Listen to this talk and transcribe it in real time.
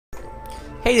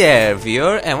Hey there,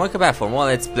 viewer, and welcome back for more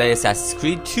Let's Play Assassin's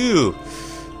Creed 2.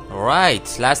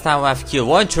 Alright, last time we have killed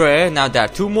one trader, now there are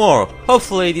two more.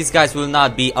 Hopefully these guys will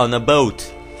not be on a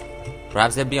boat.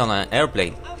 Perhaps they'll be on an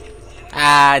airplane.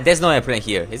 There's no airplane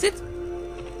here, is it?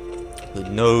 Who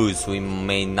knows, we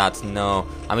may not know.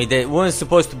 I mean, there weren't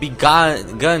supposed to be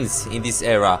guns in this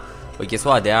era. But guess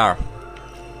what, they are.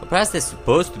 Or perhaps there's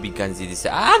supposed to be guns in this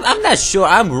era. I'm not sure,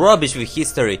 I'm rubbish with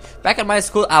history. Back at my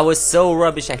school, I was so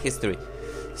rubbish at history.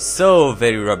 So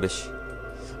very rubbish.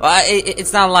 Well,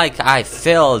 it's not like I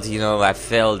failed, you know, I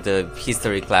failed the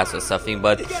history class or something,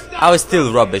 but I was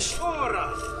still rubbish.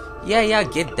 Yeah,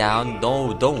 get down.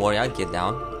 Don't worry, I'll get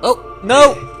down. Oh,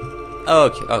 no!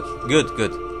 Okay,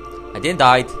 good. I didn't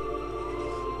die.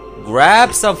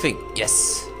 Grab something.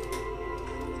 Yes.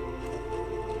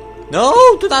 No,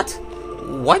 do not.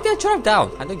 Why did I drop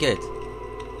down? I don't get it.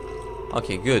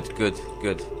 Okay, good.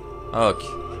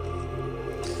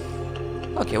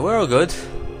 Okay, we're all good.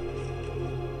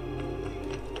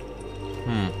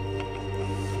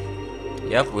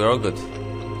 Yep, we're all good.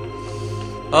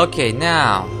 Okay,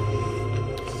 now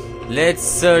let's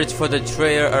search for the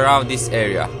trader around this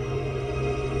area.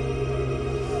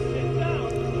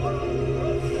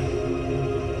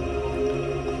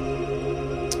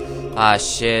 Ah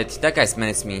shit, that guy's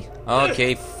menaced me.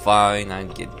 Okay, fine, I'll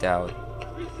get down.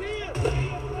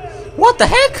 What the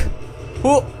heck?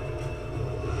 Who?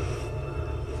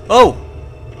 Oh!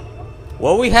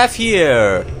 What we have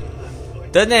here?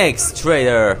 The next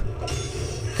trader.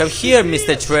 Come here,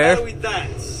 Mr. Trader.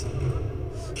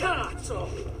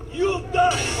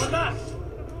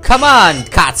 Come on,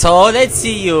 Cazzo, let's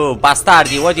see you,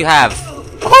 bastardi, what do you have?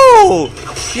 Oh!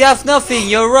 You have nothing,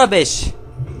 you're rubbish.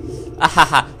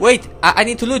 Ahaha, wait, I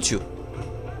need to loot you.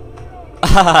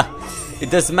 It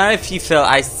doesn't matter if he fell,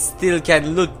 I still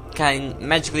can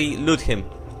magically loot him.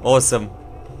 Awesome.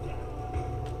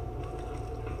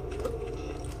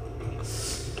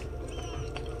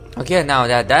 Okay, now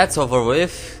that that's over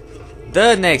with,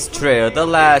 the next trader, the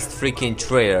last freaking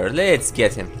trader, let's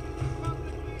get him.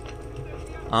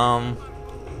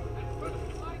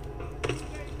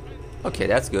 Okay,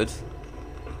 that's good.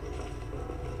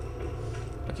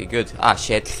 Okay, good. Ah,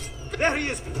 shit. There he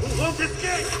is. Won't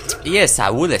escape. Yes, I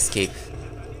will escape.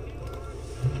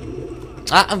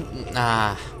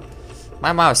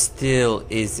 My mouse still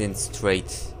isn't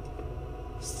straight.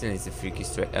 Still isn't freaking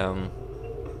straight. I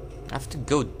have to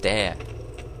go there.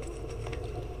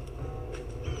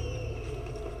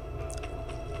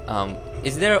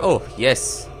 Is there? Oh,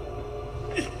 yes.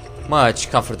 Much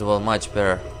comfortable, much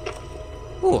better.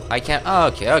 Oh, I can. Oh,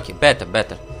 okay, better.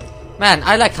 Man,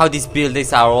 I like how these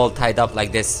buildings are all tied up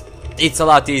like this. It's a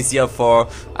lot easier for,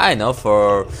 I know,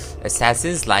 for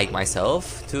assassins like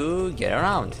myself to get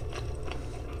around.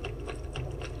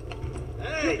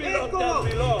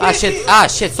 Ah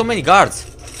shit, so many guards.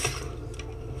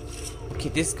 Okay,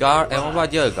 this guard, and what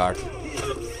about the other guard?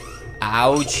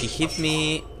 Ouch, he hit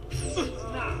me.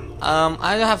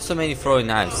 I don't have so many throwing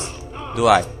knives, do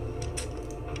I?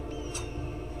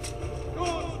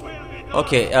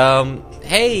 Okay,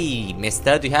 hey,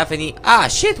 mister, do you have any? Ah,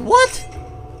 shit, what?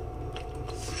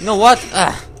 You know what?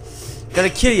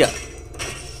 Gotta kill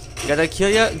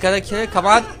ya, come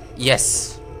on.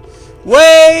 Yes.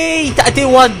 Wait, I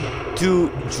didn't want to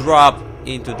drop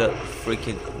into the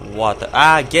freaking water.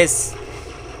 Guess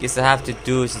I have to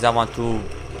do since I want to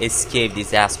escape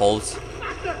these assholes.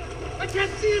 I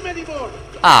can't see him anymore.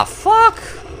 Ah, fuck.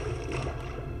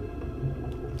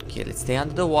 Okay, let's stay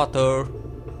under the water.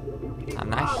 I'm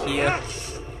not here.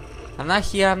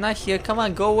 Come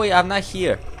on, go away. I'm not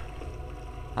here.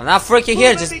 I'm not freaking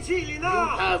here. Just. You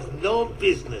have no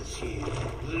business here.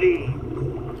 Leave.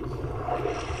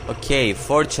 Okay,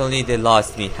 fortunately they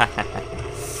lost me.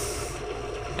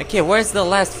 Okay, where's the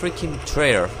last freaking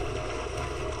trader?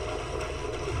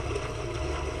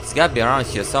 He's gotta be around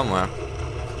here somewhere.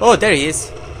 Oh, there he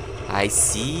is. I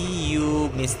see you,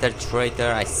 Mr.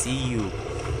 Traitor. I see you.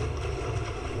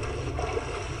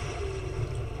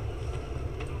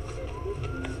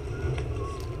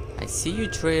 I see you,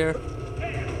 traitor.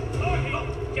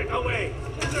 Get away.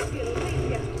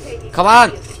 Come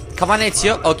on,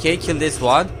 Ezio. Okay, kill this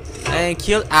one. And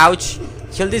kill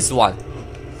this one.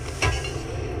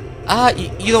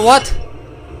 You know what?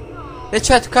 Let's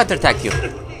try to counterattack you.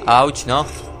 Ouch, no.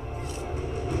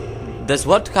 Does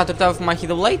what counterattack with my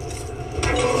hidden blade?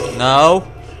 No.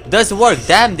 Doesn't work,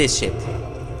 damn this shit.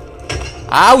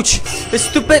 Ouch! The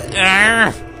stupid.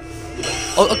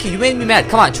 Oh, okay, you made me mad.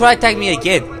 Come on, try attack me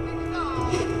again.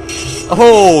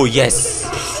 Oh, yes.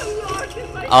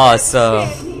 Awesome.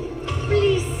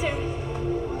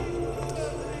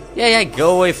 Yeah,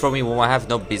 go away from me, woman. I have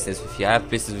no business with you. I have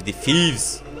business with the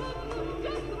thieves.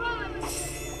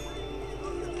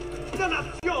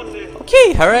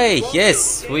 Okay, hooray!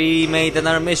 Yes, we made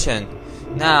another mission.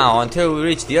 Now, until we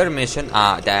reach the other mission,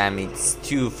 damn, it's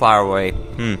too far away.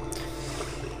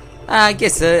 I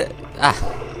guess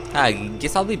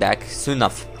I'll be back soon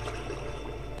enough.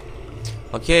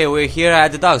 Okay, we're here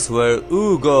at the docks where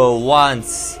Ugo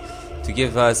wants to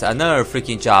give us another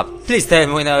freaking job. Please tell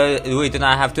me we do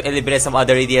not have to eliminate some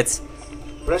other idiots.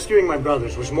 Rescuing my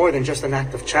brothers was more than just an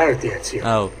act of charity, Ezio.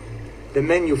 Oh. The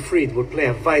men you freed will play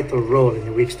a vital role in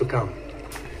the weeks to come.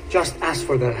 Just ask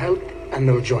for their help and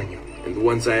they'll join you. And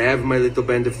once I have my little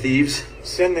band of thieves,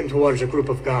 Send them towards a group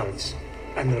of guards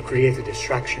and they'll create a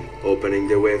distraction. opening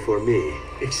the way for me.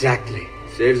 Exactly.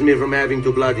 Saves me from having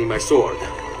to bloody my sword.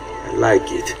 I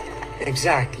like it.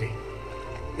 Exactly.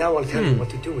 Now I'll tell you what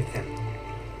to do with them.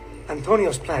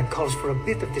 Antonio's plan calls for a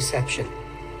bit of deception.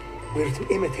 We're to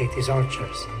imitate his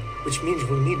archers, which means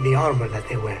we'll need the armor that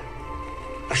they wear.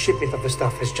 A shipment of the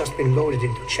stuff has just been loaded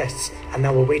into chests and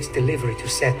now awaits delivery to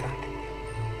Seta.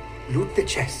 Loot the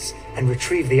chests and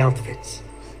retrieve the outfits.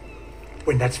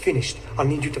 When that's finished, I'll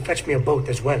need you to fetch me a boat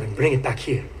as well and bring it back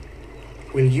here.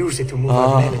 We'll use it to move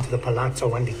our men into the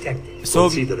palazzo undetected.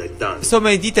 Consider it done. So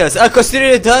many details. Consider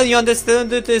it done. You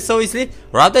understand it so easily.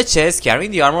 Rob the chest,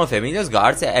 carrying the armor of Emilio's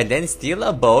guards, and then steal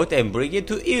a boat and bring it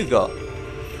to Ugo.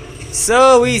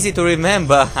 So easy to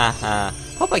remember. Haha.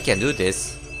 Hope I can do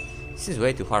this. This is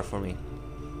way too hard for me.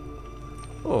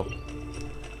 Oh.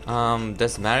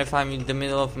 Does it matter if I'm in the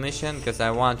middle of a mission? Because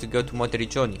I want to go to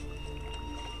Montericcioni.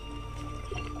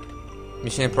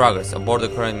 Mission in progress. Abort the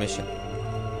current mission.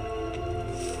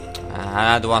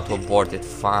 I don't want to abort it.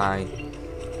 Fine.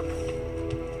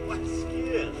 What's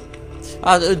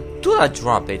here? Do not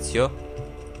drop it, yo.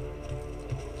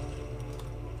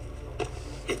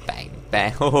 Bang,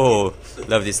 bang. Oh,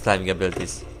 love these climbing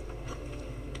abilities.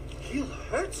 You'll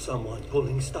hurt someone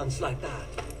pulling stunts like that.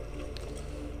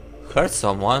 Hurt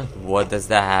someone? What does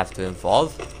that have to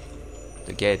involve?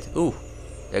 To get... Ooh,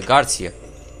 the guards here.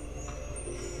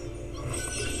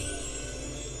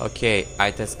 Okay,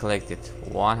 items collected.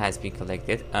 One has been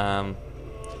collected. I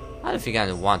don't think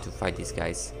I want to fight these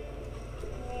guys.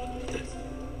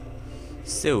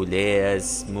 So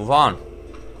let's move on.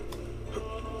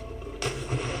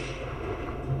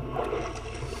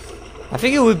 I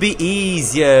think it would be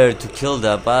easier to kill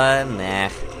them, but nah.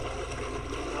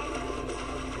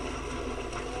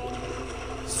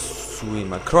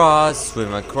 Swim across,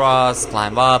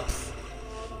 climb up.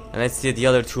 And let's see the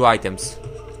other two items.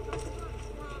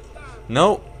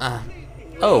 No.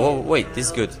 Oh, wait, this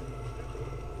is good.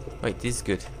 Wait, this is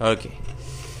good. Okay.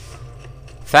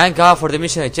 Thank God for the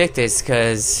mission objectives,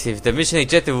 because if the mission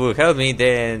objective will help me,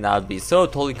 then I'll be so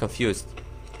totally confused.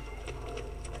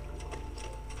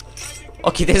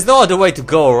 Okay, there's no other way to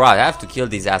go around. I have to kill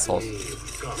these assholes.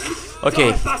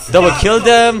 Okay, double kill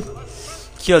them.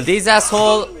 Kill this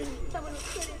asshole.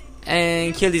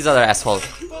 And kill this other asshole.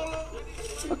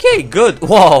 Okay, good.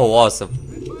 Whoa, awesome.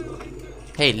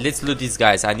 Hey, let's loot these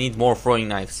guys. I need more throwing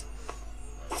knives.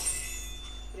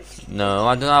 No,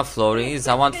 I don't have floating.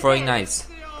 I want throwing knives.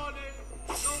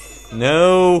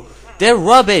 No, they're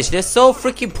rubbish. They're so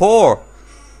freaking poor.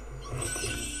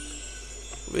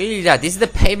 Really, that this is the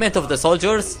payment of the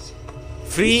soldiers?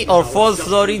 3 or 4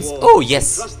 florins? Oh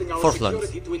yes, 4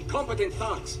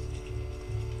 florins.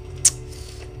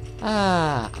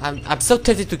 I'm so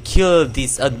tempted to kill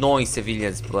these annoying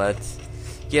civilians, but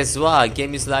guess what?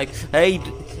 Game is like, hey,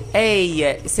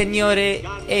 signore,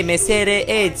 messere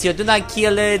Ezio, do not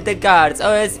kill the guards,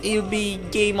 or else it'll be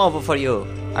game over for you.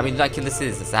 I mean, do not kill the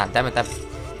citizens. Damn it,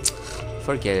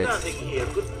 forget it. Nothing here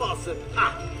could possibly.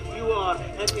 You are.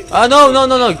 Oh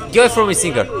no! Get away from me,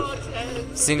 Singer.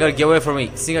 Singer, get away from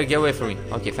me. Singer, get away from me.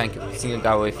 Okay, thank you. Singer,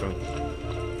 get away from me.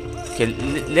 Okay,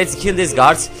 let's kill these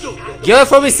guards. Get away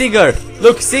from me, Singer.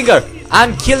 Look, Singer,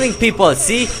 I'm killing people.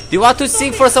 See? Do you want to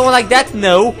sing for someone like that?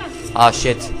 No. Oh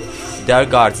shit. There are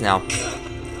guards now.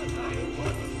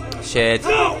 Shit.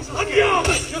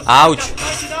 Ouch.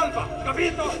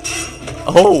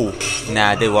 Oh.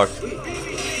 Nah, they work.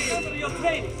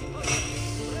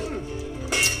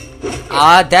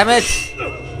 Ah, damn it.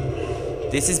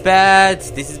 This is bad.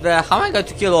 This is bad. How am I going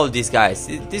to kill all these guys?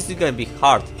 This is going to be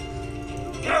hard.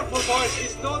 Careful, boys.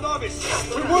 He's no novice.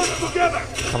 We work together.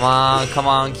 Come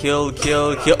on. Kill.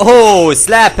 Oh,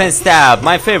 slap and stab.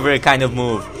 My favorite kind of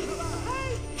move.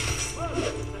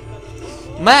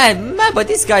 Man, but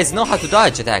these guys know how to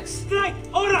dodge attacks.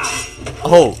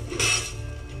 Oh.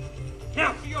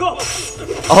 Now, go.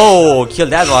 Oh, kill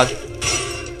that one.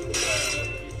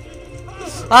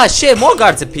 Ah, shit, more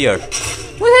guards appear.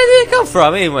 Where did he come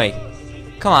from anyway?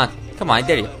 Come on, I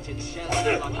dare you.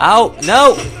 Ow,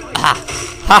 no! Ah,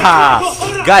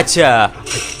 haha! Gotcha!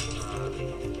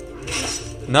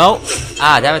 No!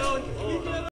 Ah, damn it.